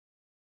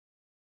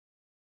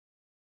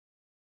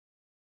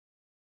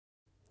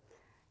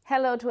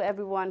Hello to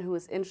everyone who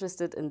is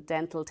interested in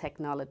dental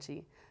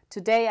technology.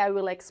 Today I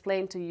will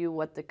explain to you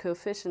what the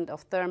coefficient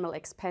of thermal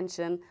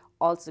expansion,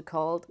 also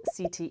called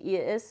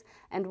CTE, is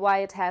and why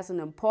it has an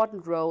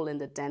important role in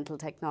the dental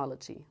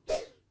technology.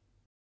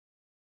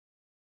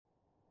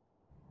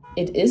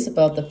 It is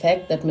about the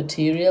fact that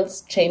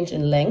materials change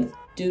in length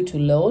due to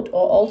load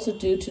or also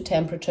due to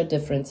temperature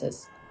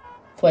differences.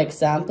 For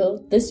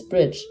example, this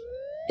bridge,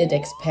 it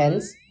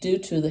expands due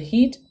to the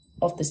heat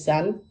of the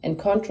sun and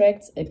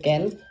contracts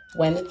again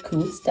when it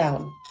cools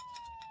down.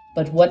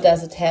 But what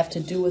does it have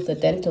to do with the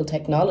dental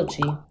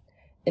technology?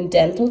 In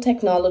dental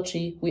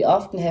technology, we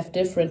often have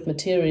different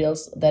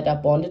materials that are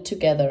bonded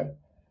together.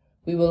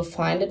 We will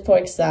find it, for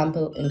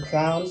example, in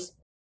crowns,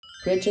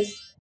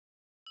 bridges,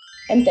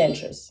 and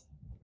dentures.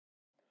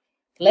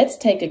 Let's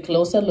take a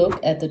closer look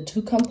at the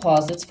two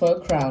composites for a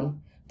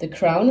crown. The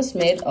crown is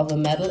made of a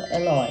metal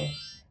alloy.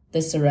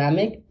 The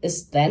ceramic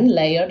is then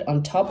layered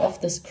on top of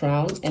this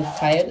crown and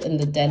fired in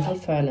the dental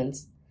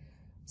furnace.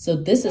 So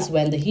this is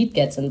when the heat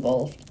gets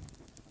involved.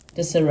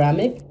 The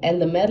ceramic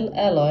and the metal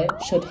alloy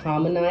should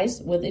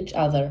harmonize with each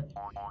other.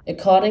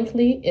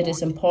 Accordingly, it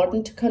is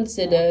important to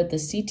consider the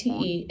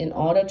CTE in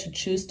order to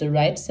choose the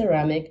right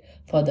ceramic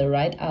for the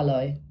right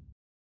alloy.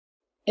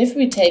 If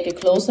we take a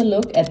closer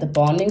look at the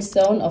bonding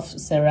zone of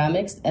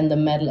ceramics and the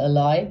metal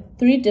alloy,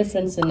 three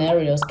different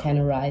scenarios can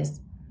arise.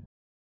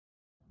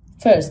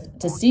 First,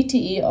 the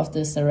CTE of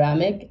the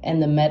ceramic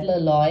and the metal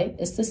alloy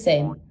is the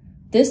same.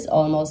 This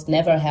almost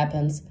never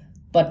happens,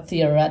 but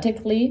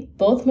theoretically,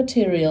 both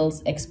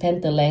materials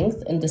expand the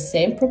length in the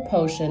same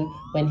proportion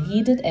when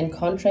heated and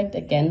contract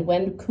again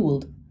when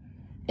cooled.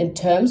 In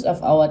terms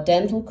of our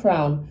dental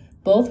crown,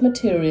 both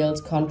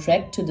materials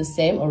contract to the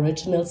same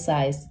original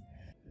size.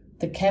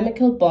 The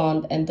chemical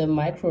bond and the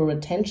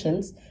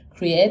micro-retentions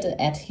create an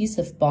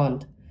adhesive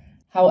bond.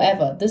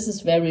 However, this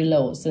is very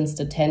low since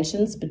the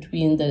tensions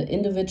between the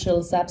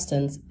individual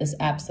substance is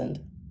absent.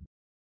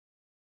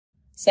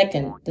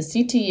 Second, the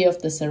CTE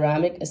of the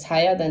ceramic is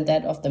higher than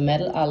that of the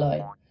metal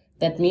alloy.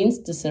 That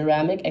means the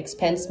ceramic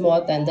expands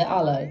more than the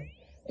alloy.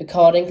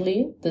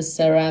 Accordingly, the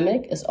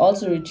ceramic is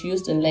also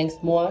reduced in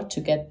length more to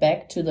get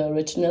back to the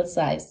original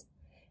size.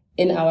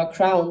 In our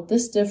crown,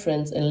 this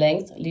difference in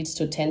length leads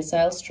to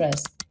tensile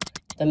stress.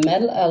 The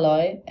metal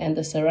alloy and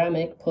the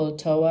ceramic pull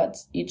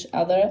towards each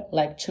other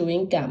like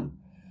chewing gum.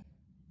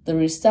 The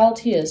result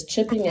here is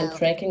chipping and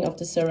cracking of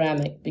the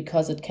ceramic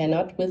because it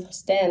cannot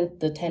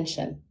withstand the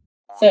tension.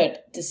 Third,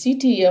 the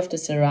CTE of the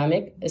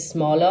ceramic is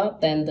smaller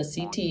than the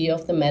CTE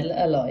of the metal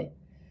alloy.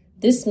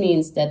 This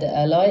means that the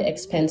alloy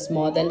expands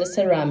more than the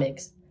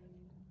ceramics.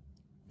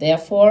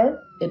 Therefore,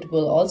 it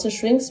will also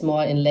shrink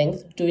more in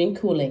length during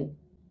cooling.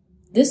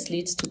 This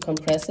leads to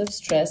compressive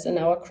stress in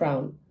our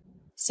crown.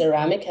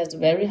 Ceramic has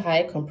very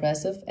high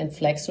compressive and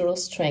flexural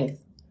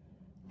strength.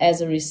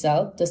 As a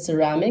result, the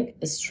ceramic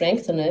is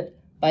strengthened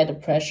by the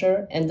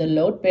pressure and the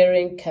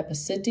load-bearing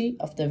capacity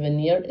of the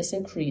veneer is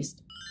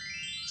increased,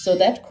 so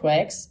that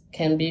cracks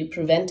can be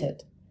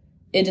prevented.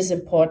 It is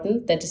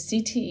important that the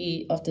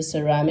CTE of the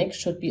ceramic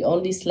should be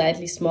only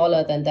slightly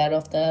smaller than that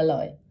of the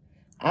alloy.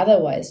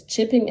 Otherwise,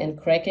 chipping and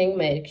cracking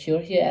may occur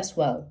here as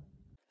well.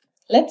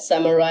 Let's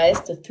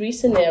summarize the three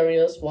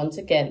scenarios once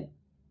again.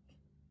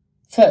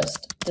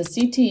 First, the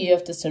CTE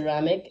of the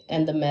ceramic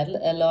and the metal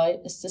alloy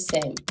is the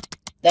same.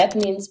 That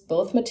means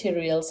both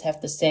materials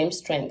have the same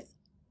strength.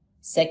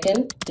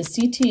 Second, the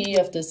CTE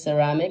of the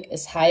ceramic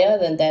is higher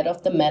than that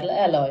of the metal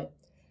alloy.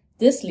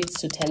 This leads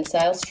to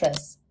tensile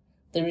stress.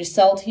 The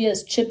result here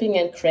is chipping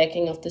and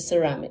cracking of the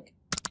ceramic.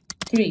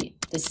 3.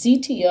 The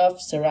CTE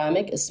of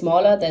ceramic is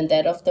smaller than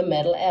that of the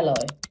metal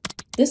alloy.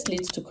 This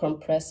leads to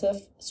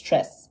compressive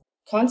stress.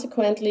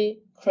 Consequently,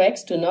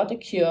 cracks do not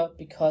occur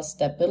because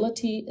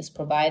stability is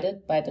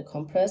provided by the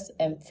compress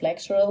and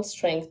flexural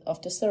strength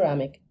of the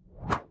ceramic.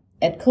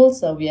 At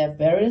Kulzer, we have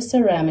various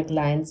ceramic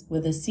lines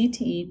with a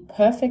CTE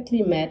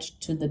perfectly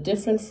matched to the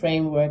different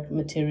framework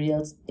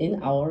materials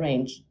in our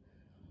range.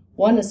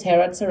 One is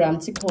Ceram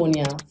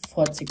Zirconia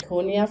for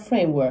zirconia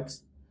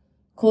frameworks.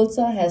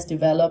 Kulzer has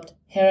developed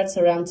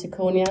Ceram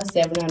Zirconia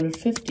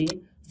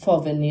 750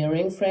 for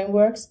veneering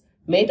frameworks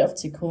made of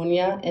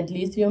zirconia and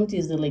lithium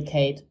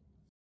disilicate.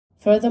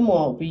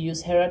 Furthermore, we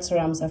use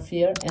Ceram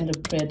Saphir and the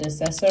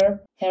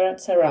predecessor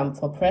Ceram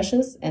for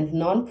precious and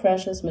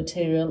non-precious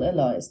material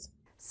alloys.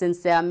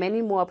 Since there are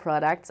many more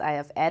products, I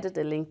have added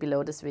a link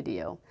below this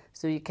video,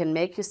 so you can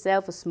make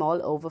yourself a small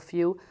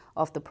overview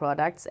of the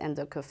products and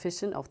the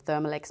coefficient of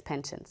thermal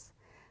expansions.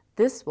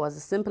 This was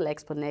a simple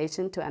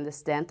explanation to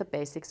understand the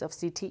basics of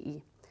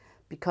CTE,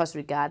 because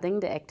regarding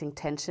the acting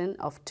tension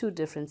of two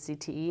different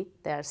CTE,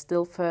 there are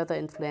still further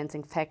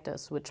influencing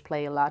factors which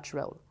play a large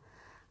role.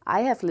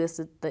 I have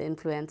listed the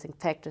influencing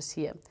factors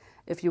here.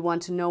 If you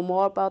want to know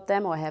more about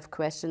them or have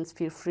questions,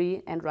 feel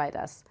free and write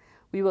us.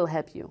 We will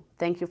help you.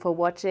 Thank you for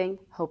watching.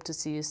 Hope to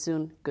see you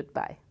soon.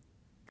 Goodbye.